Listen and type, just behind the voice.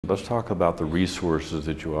Let's talk about the resources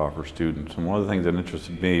that you offer students. And one of the things that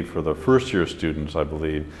interested me for the first year students, I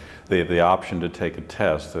believe, they have the option to take a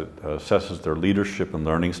test that assesses their leadership and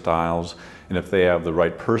learning styles and if they have the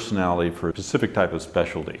right personality for a specific type of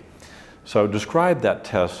specialty. So describe that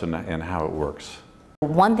test and how it works.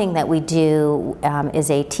 One thing that we do is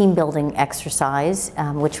a team building exercise,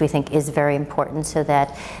 which we think is very important so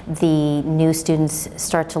that the new students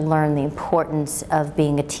start to learn the importance of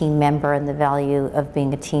being a team member and the value of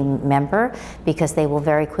being a team member, because they will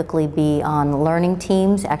very quickly be on learning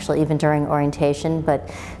teams, actually even during orientation, but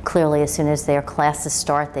clearly as soon as their classes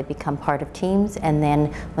start they become part of teams, and then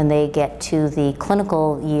when they get to the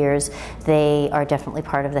clinical years they are definitely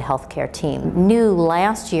part of the healthcare team. New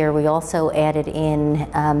last year we also added in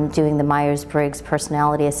doing the Myers-Briggs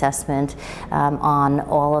personality assessment on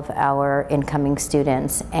all of our incoming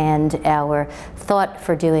students. And our thought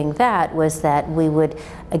for doing that was that we would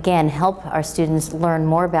again help our students learn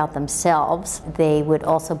more about themselves. They would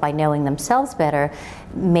also, by knowing themselves better,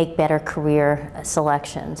 make better career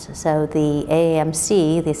selections. So the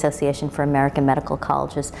AAMC, the Association for American Medical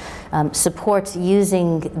Colleges, supports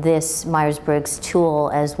using this Myers-Briggs tool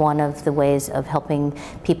as one of the ways of helping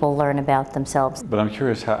people learn about themselves. But I'm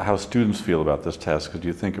curious how students feel about this test, because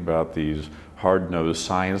you think about these hard-nosed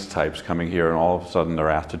science types coming here and all of a sudden they're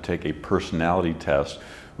asked to take a personality test,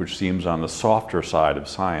 which seems on the softer side of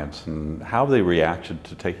science, and how they reacted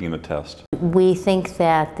to taking the test. We think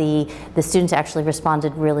that the students actually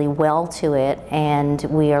responded really well to it, and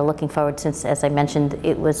we are looking forward, since, as I mentioned,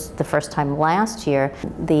 it was the first time last year.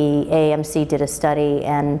 The AAMC did a study,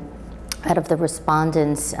 and out of the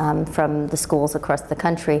respondents from the schools across the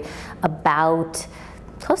country,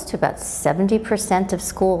 close to about 70% of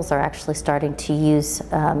schools are actually starting to use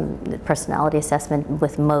the personality assessment,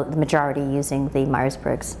 with the majority using the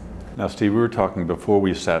Myers-Briggs. Now, Steve, we were talking before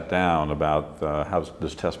we sat down about how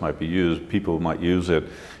this test might be used. People might use it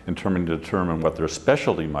in to determine what their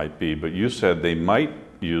specialty might be, but you said they might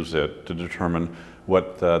use it to determine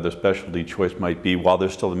what their specialty choice might be while they're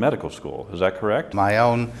still in medical school. Is that correct? My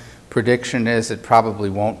own prediction is it probably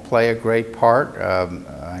won't play a great part.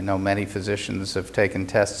 I know many physicians have taken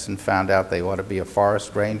tests and found out they ought to be a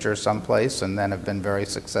forest ranger someplace and then have been very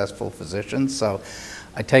successful physicians. So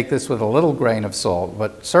I take this with a little grain of salt,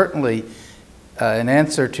 but certainly in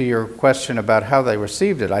answer to your question about how they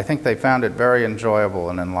received it, I think they found it very enjoyable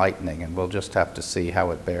and enlightening, and we'll just have to see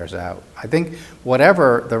how it bears out. I think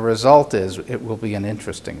whatever the result is, it will be an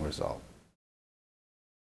interesting result.